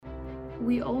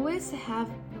we always have,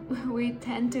 we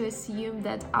tend to assume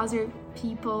that other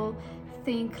people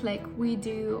think like we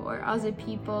do, or other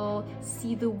people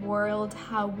see the world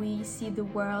how we see the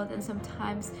world, and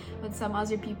sometimes when some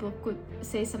other people could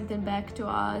say something back to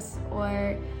us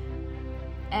or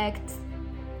act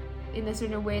in a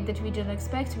certain way that we didn't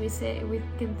expect, we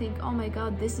can think, oh my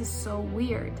god, this is so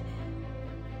weird.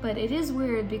 But it is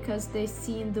weird because they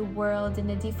see the world in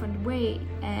a different way,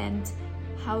 and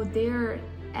how they're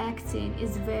acting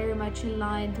is very much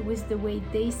aligned with the way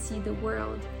they see the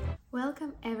world.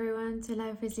 Welcome everyone to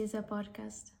Life with Lisa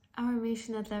podcast. Our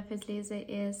mission at Life with Lisa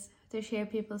is to share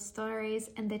people's stories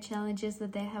and the challenges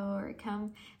that they have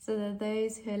overcome, so that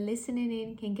those who are listening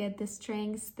in can get the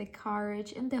strength, the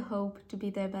courage, and the hope to be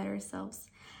their better selves.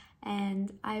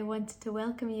 And I wanted to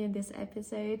welcome you in this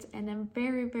episode, and I'm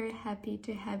very, very happy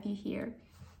to have you here.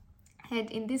 And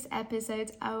in this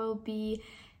episode, I will be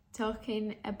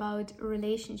talking about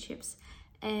relationships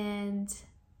and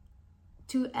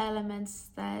two elements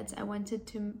that I wanted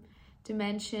to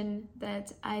mention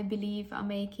that I believe are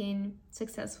making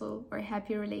successful or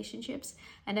happy relationships.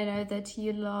 And I know that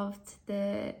you loved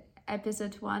the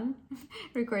episode 1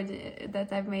 record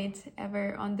that I've made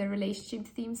ever on the relationship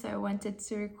theme, so I wanted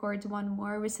to record one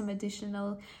more with some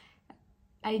additional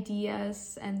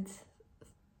ideas and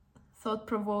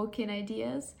thought-provoking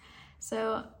ideas.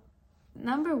 So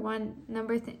number one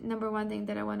thing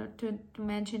that I wanted to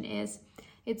mention is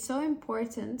it's so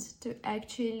important to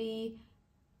actually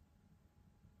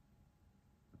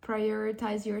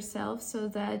prioritize yourself, so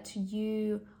that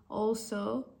you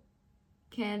also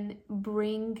can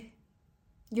bring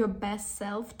your best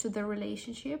self to the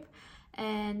relationship.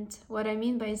 And what I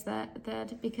mean by it's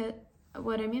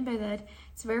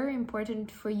very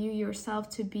important for you yourself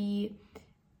to be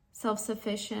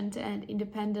self-sufficient and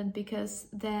independent, because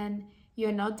then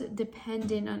you're not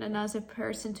depending on another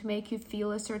person to make you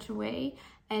feel a certain way,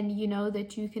 and you know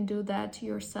that you can do that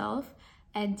yourself,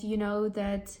 and you know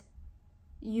that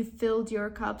you filled your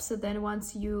cup. So then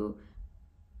once you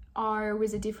are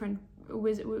with a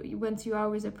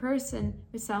person,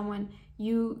 with someone,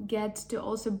 you get to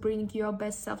also bring your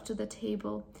best self to the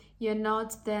table. You're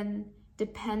not then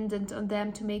dependent on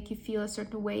them to make you feel a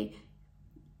certain way.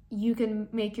 You can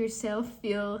make yourself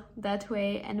feel that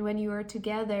way, and when you are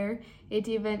together, it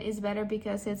even is better,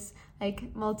 because it's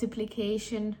like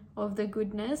multiplication of the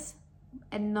goodness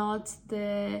and not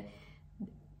the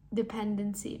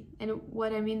dependency. And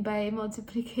what I mean by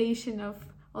multiplication of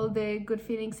all the good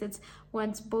feelings, it's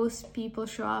once both people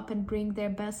show up and bring their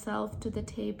best self to the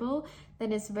table,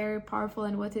 then it's very powerful.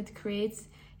 And what it creates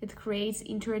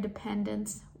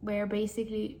interdependence, where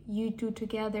basically you two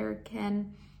together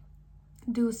can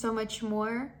do so much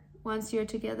more once you're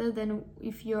together than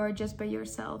if you're just by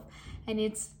yourself. And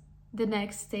it's the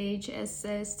next stage, as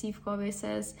Steve Covey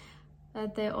says,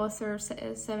 the author of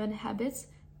 7 Habits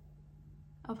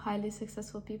of Highly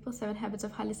Successful People.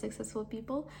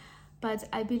 But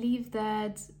I believe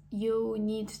that you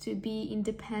need to be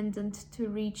independent to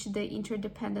reach the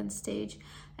interdependent stage,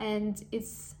 and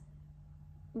it's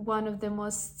one of the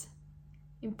most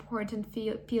important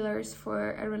pillars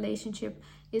for a relationship,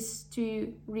 is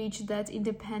to reach that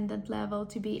independent level,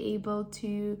 to be able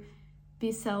to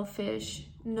be selfish,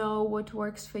 know what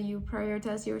works for you,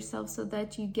 prioritize yourself, so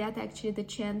that you get actually the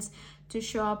chance to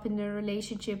show up in a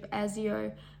relationship as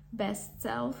your best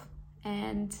self,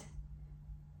 and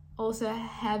also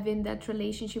having that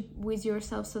relationship with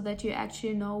yourself, so that you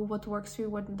actually know what works for you,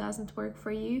 what doesn't work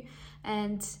for you,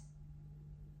 and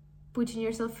putting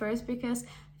yourself first. Because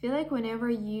I feel like whenever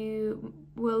you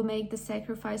will make the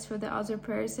sacrifice for the other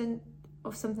person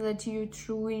of something that you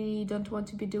truly don't want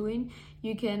to be doing,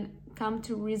 you can come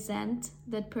to resent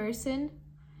that person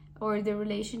or the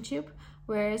relationship.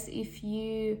 Whereas if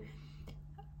you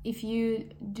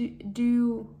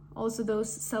do also those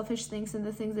selfish things and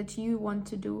the things that you want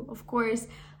to do, of course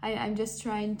I'm just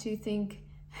trying to think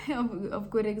of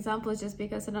good examples, just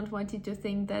because I don't want you to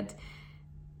think that,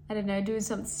 I don't know, doing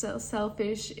something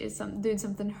selfish is doing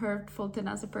something hurtful to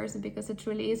another person, because it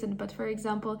really isn't. But for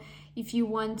example, if you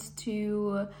want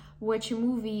to watch a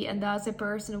movie and the other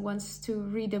person wants to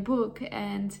read a book,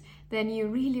 and then you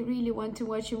really, really want to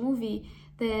watch a movie,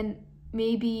 then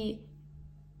maybe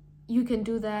you can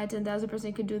do that and the other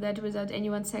person can do that without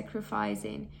anyone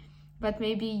sacrificing. But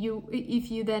maybe if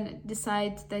you then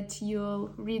decide that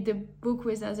you'll read the book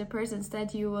with the other person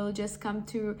instead, you will just come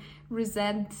to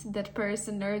resent that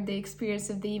person or the experience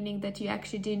of the evening, that you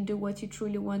actually didn't do what you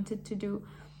truly wanted to do.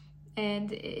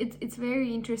 And it's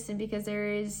very interesting, because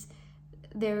there is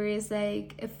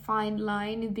like a fine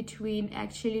line in between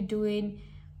actually doing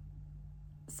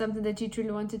something that you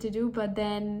truly wanted to do, but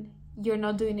then you're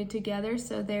not doing it together,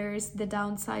 so there's the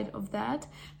downside of that.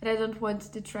 But I don't want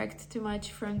to detract too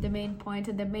much from the main point.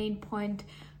 And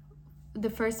the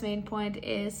first main point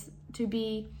is to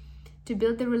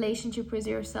build the relationship with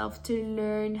yourself, to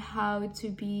learn how to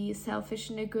be selfish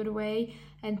in a good way,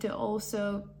 and to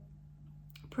also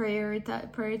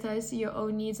prioritize your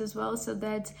own needs as well, so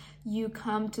that you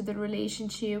come to the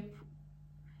relationship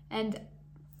and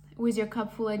with your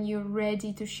cup full and you're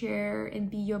ready to share and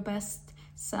be your best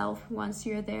self once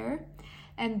you're there.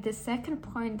 And the second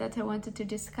point that I wanted to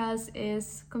discuss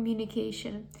is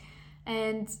communication.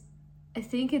 And I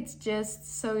think it's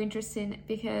just so interesting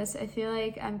because I feel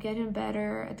like I'm getting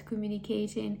better at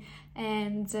communicating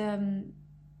and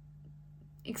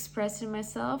expressing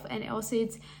myself, and also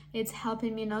it's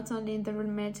helping me not only in the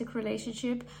romantic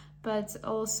relationship but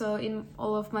also in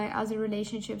all of my other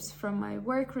relationships, from my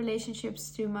work relationships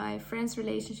to my friends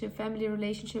relationship, family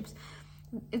relationships.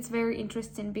 It's very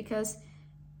interesting because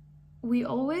we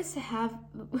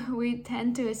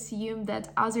tend to assume that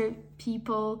other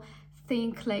people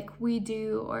think like we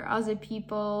do, or other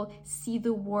people see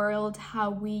the world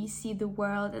how we see the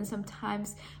world. And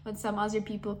sometimes when some other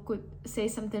people could say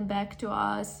something back to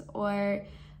us or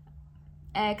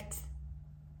act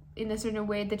in a certain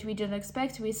way that we didn't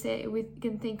expect, we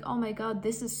can think, oh my god,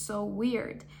 this is so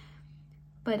weird.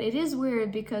 But it is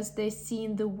weird because they see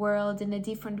the world in a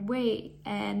different way,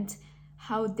 and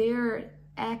how they're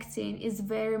acting is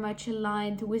very much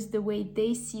aligned with the way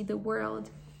they see the world.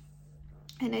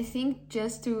 And I think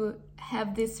just to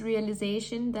have this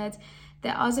realization that the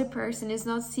other person is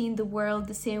not seeing the world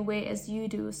the same way as you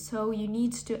do, so you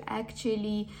need to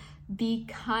actually be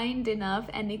kind enough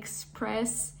and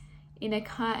express in a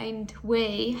kind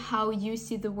way how you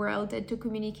see the world, and to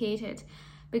communicate it.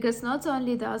 Because not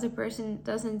only the other person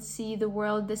doesn't see the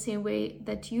world the same way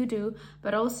that you do,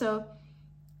 but also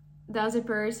the other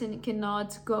person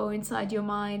cannot go inside your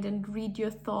mind and read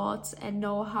your thoughts and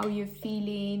know how you're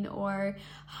feeling, or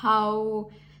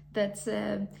how that's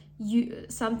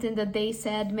something that they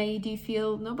said made you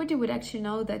feel. Nobody would actually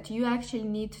know that. You actually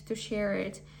need to share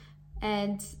it.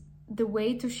 And the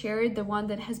way to share it, the one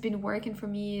that has been working for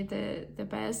me the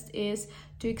best, is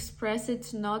to express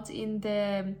it not in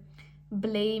the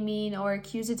blaming or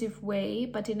accusative way,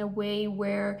 but in a way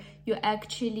where you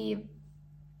actually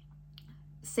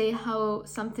say how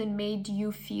something made you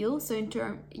feel. So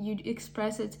you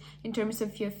express it in terms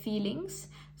of your feelings.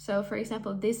 So for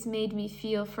example, this made me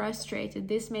feel frustrated,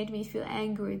 this made me feel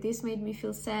angry, this made me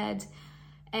feel sad.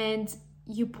 And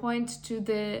you point to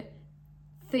the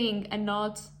thing and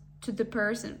not to the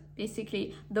person.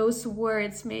 Basically, those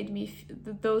words made me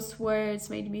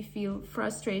feel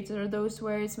frustrated, or those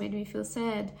words made me feel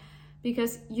sad,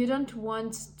 because you don't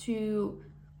want to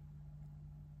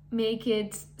make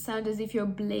it sound as if you're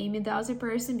blaming the other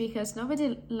person, because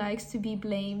nobody likes to be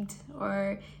blamed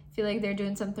or feel like they're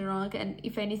doing something wrong. And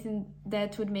if anything,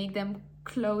 that would make them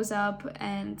close up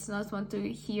and not want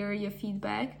to hear your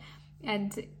feedback,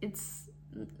 and it's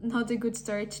not a good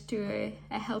start to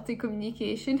a healthy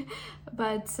communication.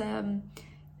 But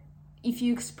if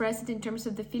you express it in terms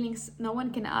of the feelings, no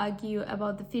one can argue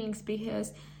about the feelings,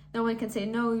 because no one can say,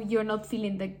 no, you're not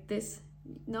feeling like this.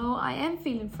 No, I am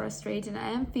feeling frustrated,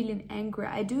 I am feeling angry,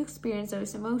 I do experience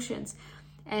those emotions.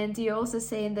 And you're also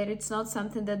saying that it's not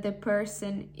something that the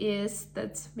person is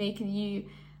that's making you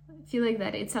feel like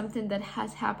that. It's something that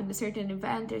has happened, a certain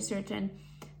event or certain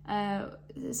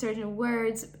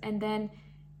words. And then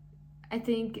I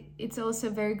think it's also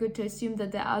very good to assume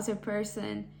that the other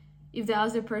person, if the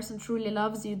other person truly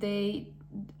loves you, they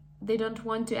don't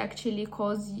want to actually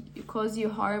cause you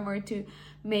harm, or to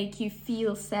make you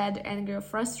feel sad, angry, or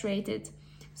frustrated.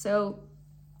 So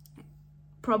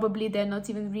probably they're not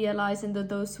even realizing that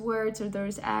those words or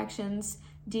those actions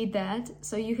did that.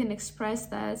 So you can express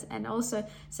that, and also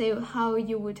say how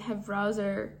you would have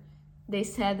rather they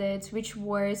said it, which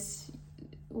words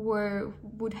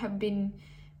would have been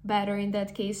better in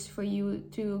that case for you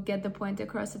to get the point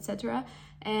across, etc.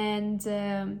 And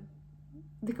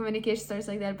the communication starts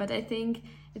like that. But I think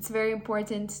it's very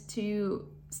important to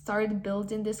start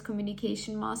building this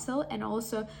communication muscle, and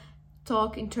also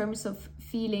talk in terms of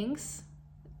feelings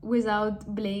without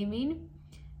blaming,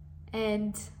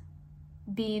 and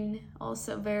being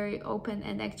also very open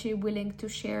and actually willing to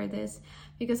share this.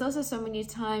 Because also so many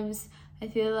times I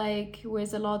feel like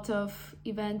with a lot of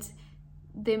events,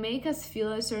 they make us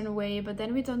feel a certain way, but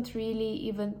then we don't really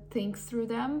even think through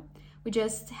them. We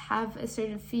just have a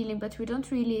certain feeling, but we don't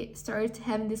really start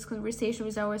having this conversation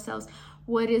with ourselves.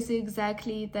 What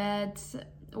exactly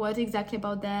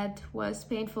about that was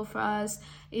painful for us?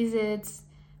 Is it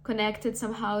connected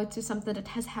somehow to something that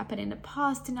has happened in the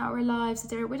past in our lives,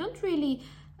 there we don't really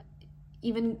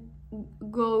even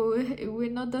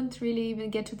don't really even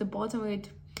get to the bottom of it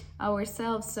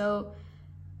ourselves. So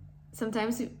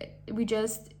sometimes we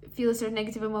just feel a certain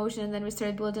negative emotion, and then we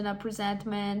start building up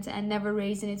resentment and never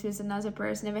raising it with another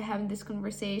person, never having this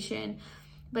conversation.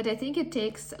 But I think it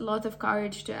takes a lot of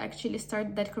courage to actually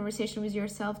start that conversation with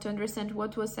yourself, to understand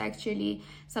what was actually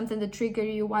something that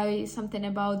triggered you, why something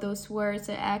about those words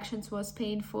or actions was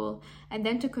painful, and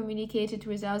then to communicate it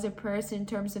with the other person in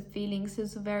terms of feelings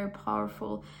is very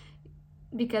powerful,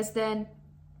 because then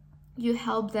you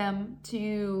help them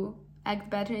to act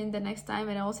better in the next time,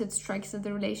 and also it strengthens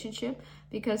the relationship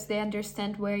because they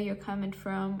understand where you're coming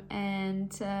from,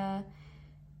 and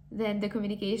then the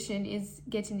communication is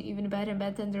getting even better and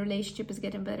better, and the relationship is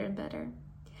getting better and better.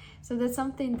 So that's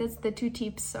the 2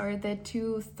 tips or the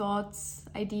 2 thoughts,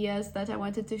 ideas that I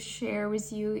wanted to share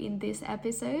with you in this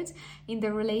episode in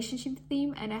the relationship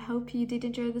theme. And I hope you did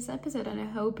enjoy this episode, and I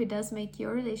hope it does make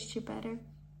your relationship better.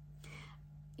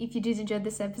 If you did enjoy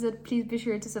this episode, please be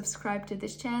sure to subscribe to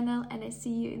this channel, and I see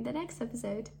you in the next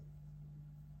episode.